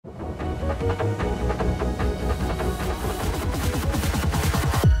Let's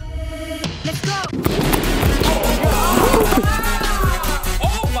go!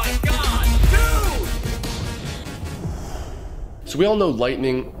 Oh my god, dude! So we all know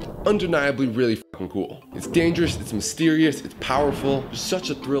lightning, undeniably really fucking cool. It's dangerous, it's mysterious, it's powerful. There's such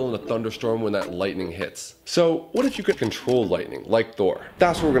a thrill in a thunderstorm when that lightning hits. So what if you could control lightning like Thor?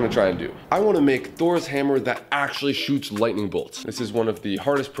 That's what we're gonna try and do. I wanna make Thor's hammer that actually shoots lightning bolts. This is one of the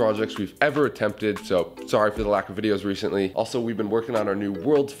hardest projects we've ever attempted, so sorry for the lack of videos recently. Also, we've been working on our new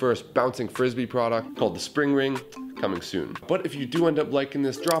world's first bouncing frisbee product called the Spring Ring, coming soon. But if you do end up liking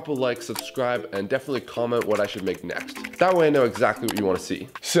this, drop a like, subscribe, and definitely comment what I should make next. That way I know exactly what you wanna see.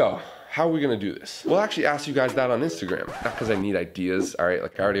 So, how are we gonna do this? We'll actually ask you guys that on Instagram. Not because I need ideas, all right?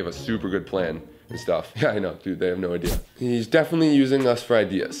 Like I already have a super good plan and stuff. Yeah, I know, dude, they have no idea. He's definitely using us for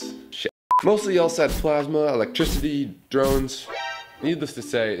ideas. Shit. Mostly y'all said plasma, electricity, drones. Needless to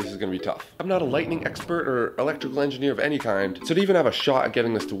say, this is gonna be tough. I'm not a lightning expert or electrical engineer of any kind, so to even have a shot at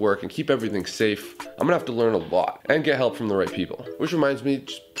getting this to work and keep everything safe, I'm gonna have to learn a lot and get help from the right people. Which reminds me,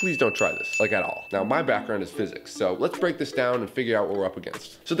 just please don't try this, like at all. Now, my background is physics, so let's break this down and figure out what we're up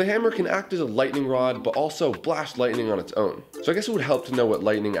against. So the hammer can act as a lightning rod, but also blast lightning on its own. So I guess it would help to know what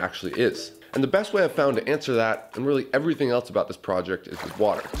lightning actually is. And the best way I've found to answer that, and really everything else about this project, is with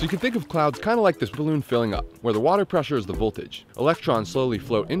water. So you can think of clouds kind of like this balloon filling up, where the water pressure is the voltage. Electrons slowly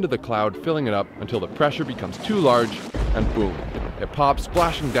float into the cloud, filling it up until the pressure becomes too large, and boom, it pops,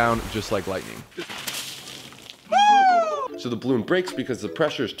 splashing down just like lightning. So the balloon breaks because the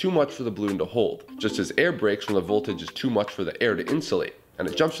pressure is too much for the balloon to hold, just as air breaks when the voltage is too much for the air to insulate, and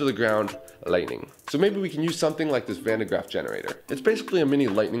it jumps to the ground, lightning. So maybe we can use something like this Van de Graaff generator. It's basically a mini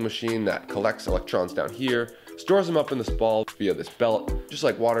lightning machine that collects electrons down here, stores them up in this ball via this belt, just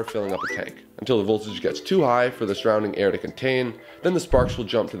like water filling up a tank, until the voltage gets too high for the surrounding air to contain. Then the sparks will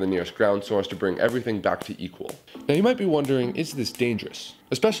jump to the nearest ground source to bring everything back to equal. Now you might be wondering, is this dangerous?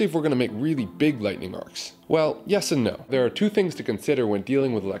 Especially if we're going to make really big lightning arcs. Well, yes and no. There are two things to consider when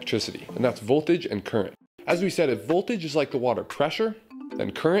dealing with electricity, and that's voltage and current. As we said, if voltage is like the water pressure,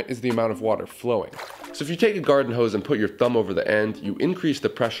 then current is the amount of water flowing. So if you take a garden hose and put your thumb over the end, you increase the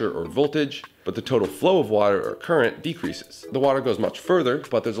pressure or voltage, but the total flow of water or current decreases. The water goes much further,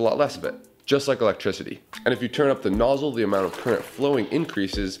 but there's a lot less of it, just like electricity. And if you turn up the nozzle, the amount of current flowing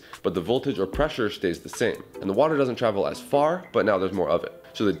increases, but the voltage or pressure stays the same. And the water doesn't travel as far, but now there's more of it.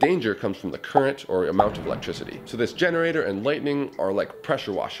 So the danger comes from the current or amount of electricity. So this generator and lightning are like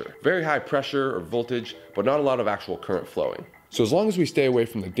pressure washer. Very high pressure or voltage, but not a lot of actual current flowing. So as long as we stay away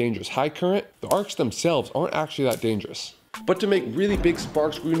from the dangerous high current, the arcs themselves aren't actually that dangerous. But to make really big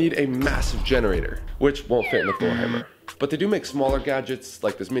sparks, we need a massive generator, which won't fit in the Thor hammer. But they do make smaller gadgets,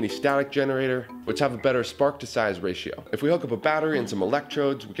 like this mini static generator, which have a better spark to size ratio. If we hook up a battery and some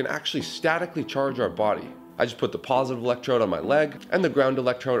electrodes, we can actually statically charge our body. I just put the positive electrode on my leg and the ground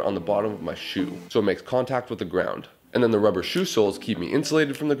electrode on the bottom of my shoe, so it makes contact with the ground. And then the rubber shoe soles keep me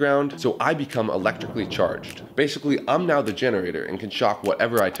insulated from the ground, so I become electrically charged. Basically, I'm now the generator and can shock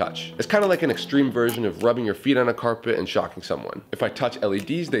whatever I touch. It's kind of like an extreme version of rubbing your feet on a carpet and shocking someone. If I touch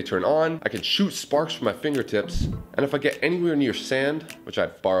LEDs, they turn on, I can shoot sparks from my fingertips, and if I get anywhere near sand, which I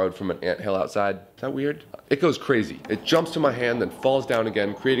borrowed from an anthill outside, is that weird? It goes crazy. It jumps to my hand, then falls down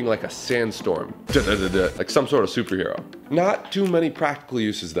again, creating like a sandstorm. Like some sort of superhero. Not too many practical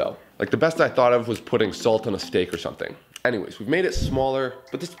uses though. Like the best I thought of was putting salt on a steak or something. Anyways, we've made it smaller,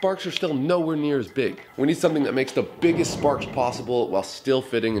 but the sparks are still nowhere near as big. We need something that makes the biggest sparks possible while still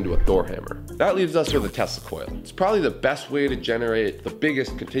fitting into a Thor hammer. That leaves us with a Tesla coil. It's probably the best way to generate the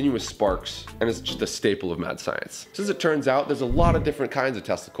biggest continuous sparks, and it's just a staple of mad science. So as it turns out, there's a lot of different kinds of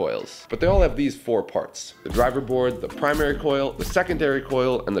Tesla coils, but they all have these four parts: the driver board, the primary coil, the secondary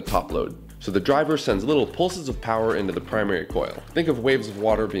coil, and the top load. So the driver sends little pulses of power into the primary coil. Think of waves of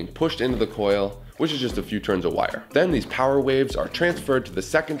water being pushed into the coil, which is just a few turns of wire. Then these power waves are transferred to the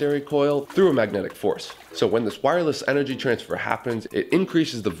secondary coil through a magnetic force. So when this wireless energy transfer happens, it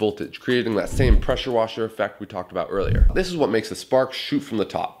increases the voltage, creating that same pressure washer effect we talked about earlier. This is what makes the sparks shoot from the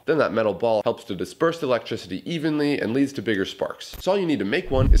top. Then that metal ball helps to disperse the electricity evenly and leads to bigger sparks. So all you need to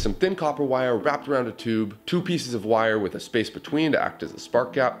make one is some thin copper wire wrapped around a tube, 2 pieces of wire with a space between to act as a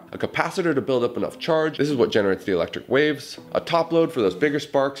spark gap, a capacitor to build up enough charge, this is what generates the electric waves, a top load for those bigger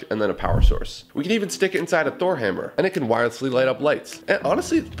sparks, and then a power source. We can even stick it inside a Thor hammer, and it can wirelessly light up lights. And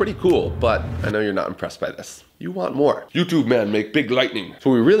honestly, it's pretty cool, but I know you're not impressed by this. You want more. YouTube man, make big lightning. So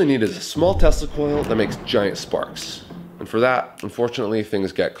what we really need is a small Tesla coil that makes giant sparks. And for that, unfortunately,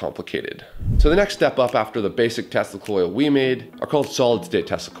 things get complicated. So the next step up after the basic Tesla coil we made are called solid-state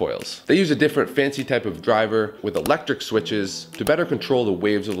Tesla coils. They use a different fancy type of driver with electric switches to better control the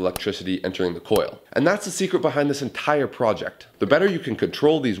waves of electricity entering the coil. And that's the secret behind this entire project. The better you can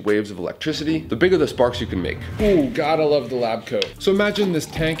control these waves of electricity, the bigger the sparks you can make. Ooh, gotta love the lab coat. So imagine this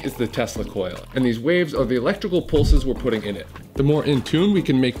tank is the Tesla coil, and these waves are the electrical pulses we're putting in it. The more in tune we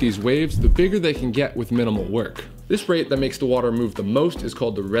can make these waves, the bigger they can get with minimal work. This rate that makes the water move the most is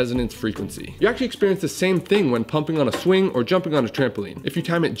called the resonance frequency. You actually experience the same thing when pumping on a swing or jumping on a trampoline. If you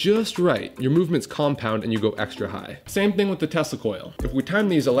time it just right, your movements compound and you go extra high. Same thing with the Tesla coil. If we time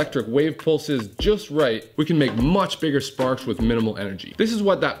these electric wave pulses just right, we can make much bigger sparks with minimal energy. This is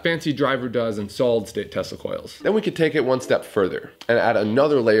what that fancy driver does in solid-state Tesla coils. Then we could take it one step further and add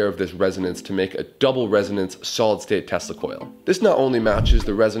another layer of this resonance to make a double resonance solid-state Tesla coil. This not only matches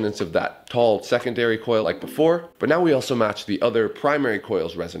the resonance of that tall secondary coil like before, but now we also match the other primary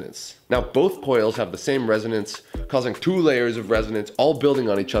coil's resonance. Now both coils have the same resonance, causing 2 layers of resonance all building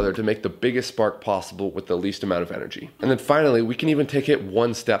on each other to make the biggest spark possible with the least amount of energy. And then finally, we can even take it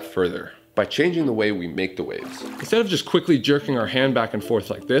one step further by changing the way we make the waves. Instead of just quickly jerking our hand back and forth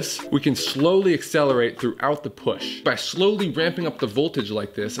like this, we can slowly accelerate throughout the push. By slowly ramping up the voltage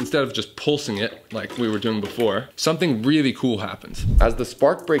like this, instead of just pulsing it like we were doing before, something really cool happens. As the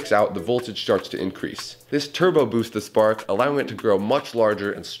spark breaks out, the voltage starts to increase. This turbo boosts the spark, allowing it to grow much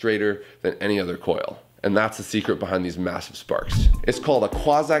larger and straighter than any other coil. And that's the secret behind these massive sparks. It's called a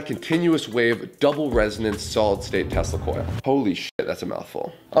quasi-continuous wave double resonance solid-state Tesla coil. Holy shit, that's a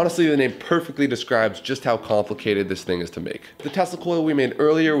mouthful. Honestly, the name perfectly describes just how complicated this thing is to make. The Tesla coil we made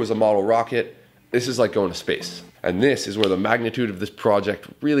earlier was a model rocket. This is like going to space. And this is where the magnitude of this project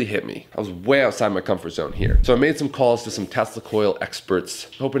really hit me. I was way outside my comfort zone here. So I made some calls to some Tesla coil experts,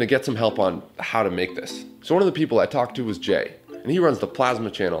 hoping to get some help on how to make this. So one of the people I talked to was Jay, and he runs the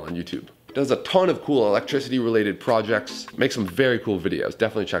Plasma channel on YouTube. Does a ton of cool electricity related projects, makes some very cool videos,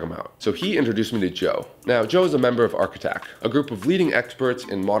 definitely check them out. So he introduced me to Joe. Now Joe is a member of Architect, a group of leading experts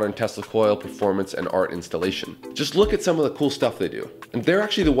in modern Tesla coil performance and art installation. Just look at some of the cool stuff they do. And they're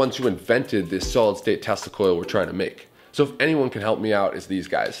actually the ones who invented this solid state Tesla coil we're trying to make. So if anyone can help me out, it's these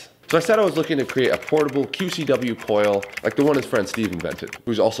guys. So I said I was looking to create a portable QCW coil like the one his friend Steve invented,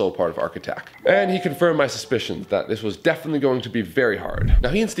 who's also a part of Architect. And he confirmed my suspicions that this was definitely going to be very hard. Now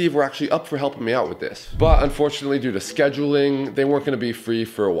he and Steve were actually up for helping me out with this, but unfortunately due to scheduling, they weren't going to be free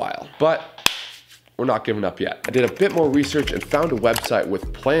for a while. But we're not giving up yet. I did a bit more research and found a website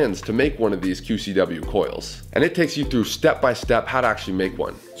with plans to make one of these QCW coils. And it takes you through step by step how to actually make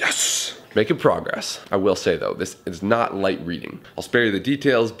one. Yes! Making progress. I will say though, this is not light reading. I'll spare you the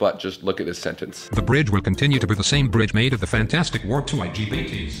details, but just look at this sentence. The bridge will continue to be the same bridge made of the fantastic Warp 2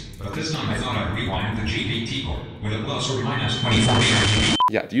 GBTs. But this time I thought I'd rewind the GBT core with a plus or minus 24 RGB.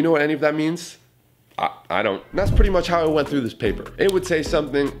 Yeah, do you know what any of that means? I don't. And that's pretty much how I went through this paper. It would say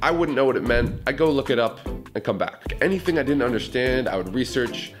something, I wouldn't know what it meant. I'd go look it up and come back. Anything I didn't understand, I would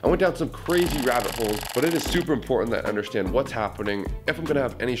research. I went down some crazy rabbit holes, but it is super important that I understand what's happening if I'm gonna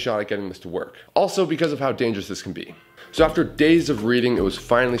have any shot at getting this to work. Also because of how dangerous this can be. So after days of reading, it was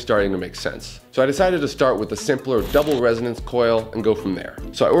finally starting to make sense. So I decided to start with the simpler double resonance coil and go from there.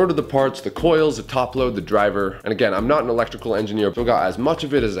 So I ordered the parts, the coils, the top load, the driver. And again, I'm not an electrical engineer, so I got as much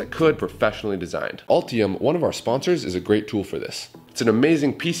of it as I could professionally designed. Altium, one of our sponsors, is a great tool for this. It's an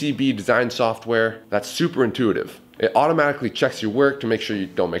amazing PCB design software that's super intuitive. It automatically checks your work to make sure you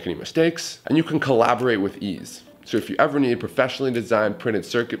don't make any mistakes, and you can collaborate with ease. So if you ever need professionally designed printed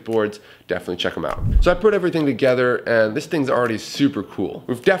circuit boards, definitely check them out. So I put everything together and this thing's already super cool.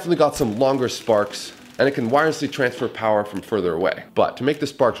 We've definitely got some longer sparks and it can wirelessly transfer power from further away. But to make the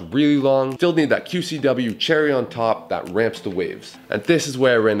sparks really long, still need that QCW cherry on top that ramps the waves. And this is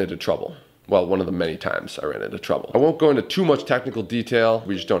where I ran into trouble. Well, one of the many times I ran into trouble. I won't go into too much technical detail,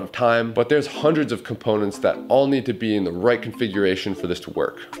 we just don't have time, but there's hundreds of components that all need to be in the right configuration for this to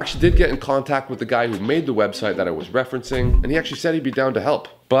work. I actually did get in contact with the guy who made the website that I was referencing, and he actually said he'd be down to help.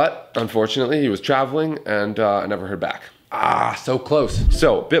 But unfortunately, he was traveling and I never heard back. So close.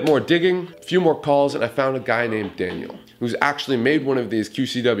 So a bit more digging, a few more calls, and I found a guy named Daniel, who's actually made one of these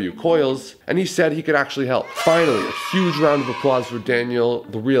QCW coils, and he said he could actually help. Finally, a huge round of applause for Daniel,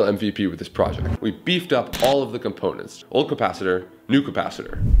 the real MVP with this project. We beefed up all of the components. Old capacitor, new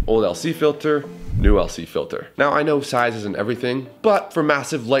capacitor, old LC filter, new LC filter. Now I know size isn't everything, but for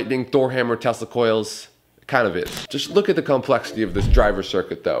massive lightning Thor hammer Tesla coils, it kind of is. Just look at the complexity of this driver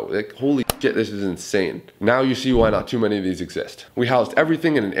circuit though. Like, holy shit, this is insane. Now you see why not too many of these exist. We housed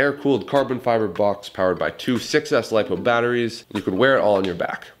everything in an air-cooled carbon fiber box powered by two 6S LiPo batteries, and you could wear it all on your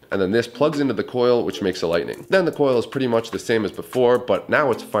back. and then this plugs into the coil, which makes a lightning. Then the coil is pretty much the same as before, but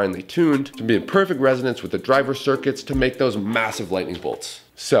now it's finely tuned to be in perfect resonance with the driver circuits to make those massive lightning bolts.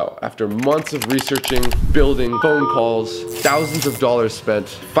 So, after months of researching, building, phone calls, thousands of dollars spent,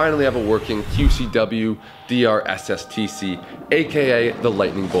 finally have a working QCWDRSS TC, aka the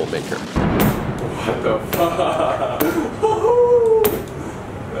lightning bolt maker. What the fuck?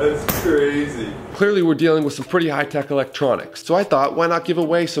 That's crazy. Clearly we're dealing with some pretty high-tech electronics, so I thought, why not give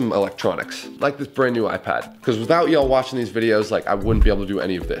away some electronics, like this brand new iPad? Because without y'all watching these videos, like, I wouldn't be able to do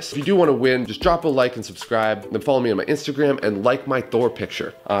any of this. If you do want to win, just drop a like and subscribe, then follow me on my Instagram and like my Thor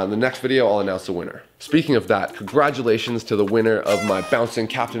picture. In the next video, I'll announce the winner. Speaking of that, congratulations to the winner of my bouncing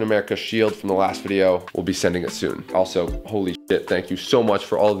Captain America shield from the last video. We'll be sending it soon. Also, holy shit, thank you so much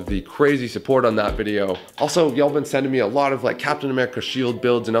for all of the crazy support on that video. Also, y'all been sending me a lot of like Captain America shield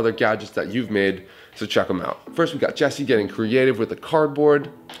builds and other gadgets that you've made, so check them out. First, we got Jesse getting creative with the cardboard,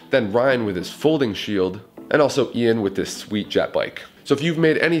 then Ryan with his folding shield, and also Ian with this sweet jet bike. So if you've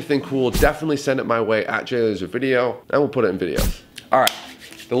made anything cool, definitely send it my way at Jlaservideo, and we'll put it in videos. All right,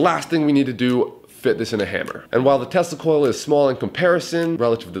 the last thing we need to do, fit this in a hammer. And while the Tesla coil is small in comparison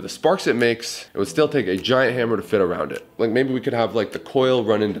relative to the sparks it makes, it would still take a giant hammer to fit around it. Like maybe we could have like the coil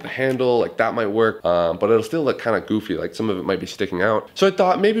run into the handle, like that might work, but it'll still look kind of goofy, like some of it might be sticking out. So I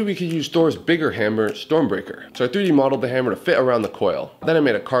thought maybe we could use Thor's bigger hammer, Stormbreaker. So I 3D modeled the hammer to fit around the coil. Then I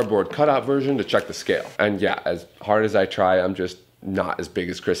made a cardboard cutout version to check the scale. And yeah, as hard as I try, I'm just not as big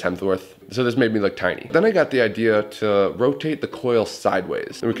as Chris Hemsworth, so this made me look tiny. Then I got the idea to rotate the coil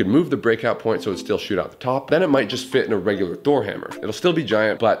sideways. Then we could move the breakout point so it'd still shoot out the top. Then it might just fit in a regular Thor hammer. It'll still be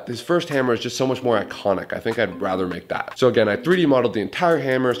giant, but this first hammer is just so much more iconic. I think I'd rather make that. So again, I 3D modeled the entire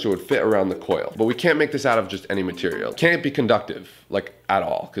hammer so it would fit around the coil, but we can't make this out of just any material. Can't be conductive, like at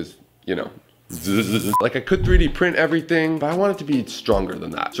all, because, you know, like I could 3D print everything, but I want it to be stronger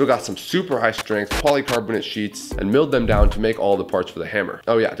than that. So I got some super high strength polycarbonate sheets and milled them down to make all the parts for the hammer.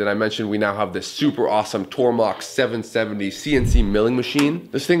 Oh yeah, did I mention we now have this super awesome Tormach 770 CNC milling machine?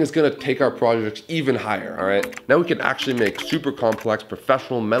 This thing is gonna take our projects even higher, all right? Now we can actually make super complex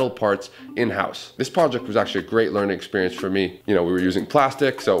professional metal parts in-house. This project was actually a great learning experience for me. You know, we were using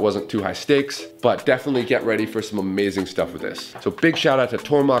plastic, so it wasn't too high stakes, but definitely get ready for some amazing stuff with this. So big shout out to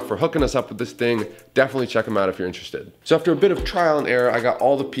Tormach for hooking us up with this thing. Definitely check them out if you're interested. So after a bit of trial and error, I got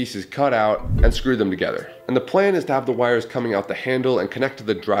all the pieces cut out and screwed them together. And the plan is to have the wires coming out the handle and connect to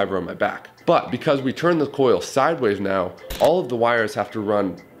the driver on my back. But because we turn the coil sideways now, all of the wires have to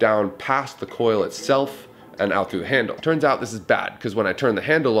run down past the coil itself and out through the handle. Turns out this is bad because when I turned the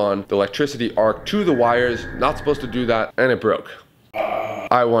handle on, the electricity arced to the wires, not supposed to do that, and it broke.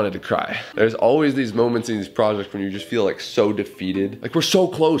 I wanted to cry. There's always these moments in these projects when you just feel like so defeated. Like we're so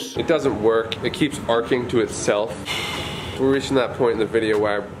close. It doesn't work. It keeps arcing to itself. We're reaching that point in the video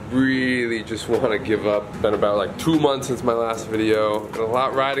where I really just want to give up. It's been about like 2 months since my last video. Got a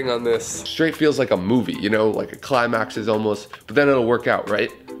lot riding on this. Straight feels like a movie, you know, like a climax is almost, but then it'll work out,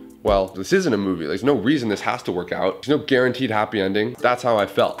 right? Well, this isn't a movie. There's no reason this has to work out. There's no guaranteed happy ending. That's how I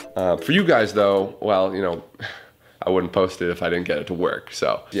felt. For you guys though, well, you know, I wouldn't post it if I didn't get it to work.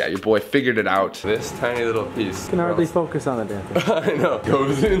 So yeah, your boy figured it out. This tiny little piece. Can hardly focus on it, Anthony. I know.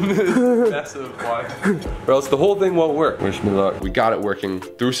 Goes in this massive wire. Or else the whole thing won't work. Wish me luck. We got it working.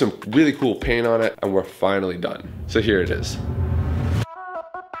 Threw some really cool paint on it and we're finally done. So here it is.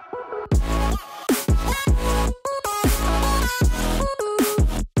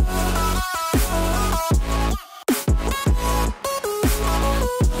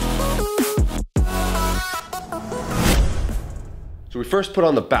 So we first put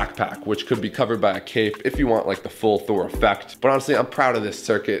on the backpack, which could be covered by a cape if you want like the full Thor effect. But honestly, I'm proud of this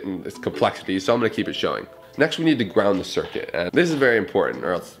circuit and its complexity, so I'm gonna keep it showing. Next, we need to ground the circuit. And this is very important,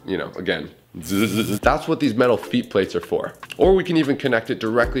 or else, you know, again, that's what these metal feet plates are for. Or we can even connect it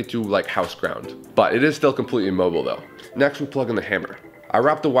directly to like house ground. But it is still completely immobile though. Next, we plug in the hammer. I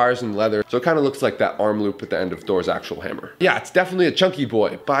wrapped the wires in leather, so it kind of looks like that arm loop at the end of Thor's actual hammer. Yeah, it's definitely a chunky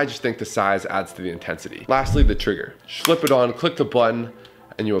boy, but I just think the size adds to the intensity. Lastly, the trigger. Just flip it on, click the button,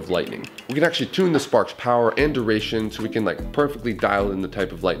 and you have lightning. We can actually tune the spark's power and duration so we can like perfectly dial in the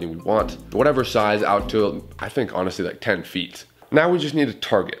type of lightning we want. Whatever size out to, I think honestly like 10 feet. Now we just need a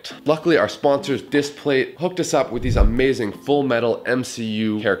target. Luckily, our sponsors, Displate, hooked us up with these amazing full metal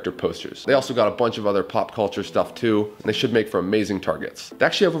MCU character posters. They also got a bunch of other pop culture stuff too, and they should make for amazing targets. They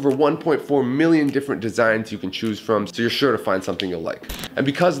actually have over 1.4 million different designs you can choose from, so you're sure to find something you'll like. And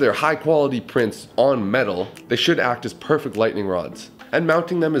because they're high quality prints on metal, they should act as perfect lightning rods. And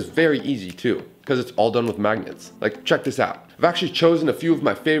mounting them is very easy too, because it's all done with magnets. Like, check this out. I've actually chosen a few of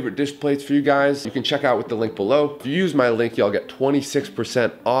my favorite dish plates for you guys. You can check out with the link below. If you use my link, y'all get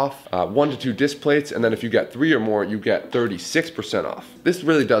 26% off 1 to 2 dish plates, and then if you get 3 or more, you get 36% off. This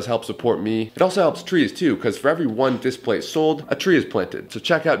really does help support me. It also helps trees too, because for every 1 disc plate sold, a tree is planted. So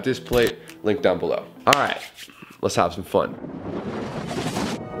check out disc plate, link down below. All right, let's have some fun.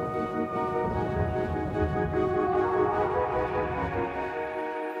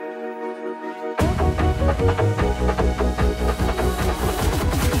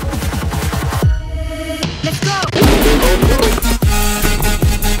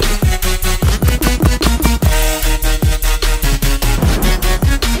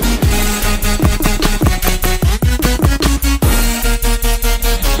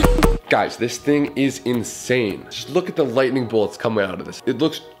 Guys, this thing is insane. Just look at the lightning bolts coming out of this. It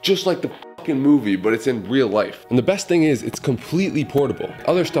looks just like the fucking movie, but it's in real life. And the best thing is, it's completely portable.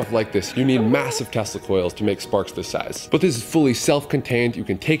 Other stuff like this, you need massive Tesla coils to make sparks this size. But this is fully self-contained. You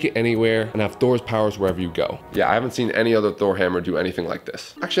can take it anywhere and have Thor's powers wherever you go. Yeah, I haven't seen any other Thor hammer do anything like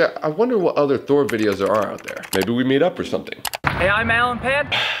this. Actually, I wonder what other Thor videos there are out there. Maybe we meet up or something. Hey, I'm Alan Pan.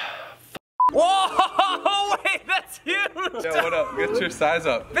 Whoa, wait, that's huge! Yeah, what up? Get your size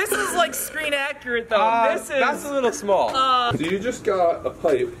up. This is like screen accurate though. That's a little small. So you just got a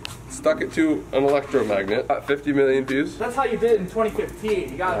pipe, stuck it to an electromagnet, got 50 million views. That's how you did it in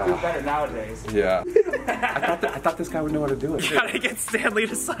 2015. You gotta do better nowadays. Yeah. I thought this guy would know how to do it. You gotta get Stanley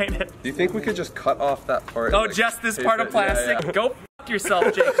to sign it. Do you think we could just cut off that part? Oh, like, just this part of plastic? Yeah, yeah. Go f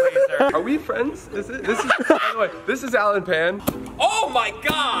yourself, Jake Laser. Are we friends? This is by the way, this is Alan Pan. Oh my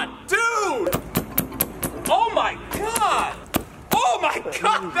god, dude! Oh my god! Oh my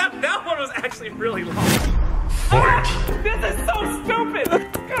god! That one was actually really long. This is so stupid!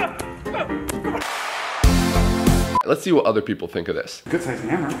 Let's see what other people think of this. Good size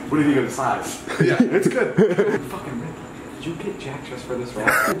hammer. What do you think of the size? Yeah, it's good. Fucking Rick, did you get Jack just for this role?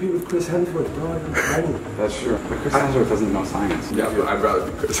 I'd be with Chris Hemsworth, bro. I'd be ready. That's true. But Chris Hemsworth doesn't know science. Yeah, but I'd rather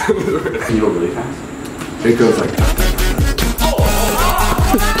be Chris Hemsworth. Can you go really fast? It goes like that.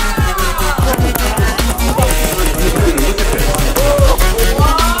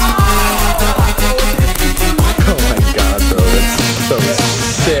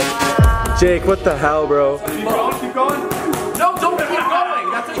 Jake, what the hell, bro? Keep going. No, don't keep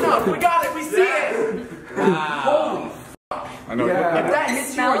going! That's enough! We got it! We see it! Holy I know. If that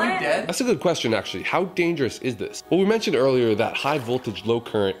hits you, are you dead? That's a good question, actually. How dangerous is this? Well, we mentioned earlier that high voltage, low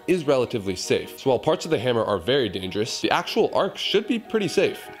current is relatively safe. So while parts of the hammer are very dangerous, the actual arc should be pretty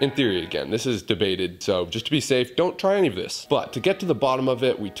safe. In theory, again, this is debated. So just to be safe, don't try any of this. But to get to the bottom of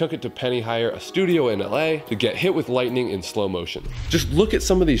it, we took it to Penny Hire, a studio in LA, to get hit with lightning in slow motion. Just look at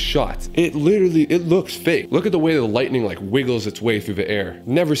some of these shots. It looks fake. Look at the way the lightning like wiggles its way through the air.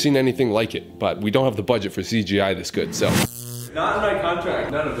 Never seen anything like it, but we don't have the budget for CGI this good, so. Not in my contract.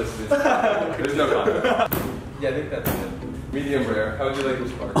 None of this is. There's no contract. Yeah, I think that's it. Medium rare. How would you like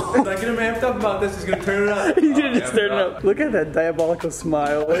this part? I'm not getting amped up about this. He's gonna turn it up. He did just turn it up. Look at that diabolical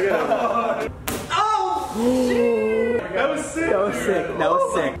smile. Look at it. Oh! That was sick. That was sick. That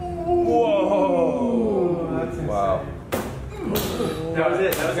was sick. Whoa. Wow. That was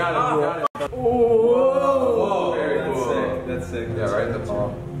it. That was got it. Whoa. Very That's cool. sick. That's sick. Yeah, right in the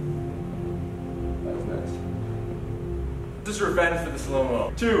palm. That was nice. This is revenge for the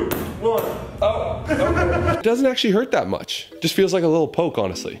slow-mo. 2, 1. Oh. It doesn't actually hurt that much. Just feels like a little poke,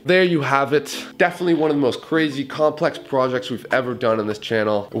 honestly. There you have it. Definitely one of the most crazy, complex projects we've ever done on this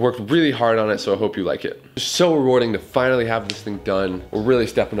channel. We worked really hard on it, so I hope you like it. It's so rewarding to finally have this thing done. We're really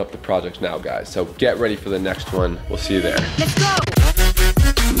stepping up the project now, guys. So get ready for the next one. We'll see you there. Let's go!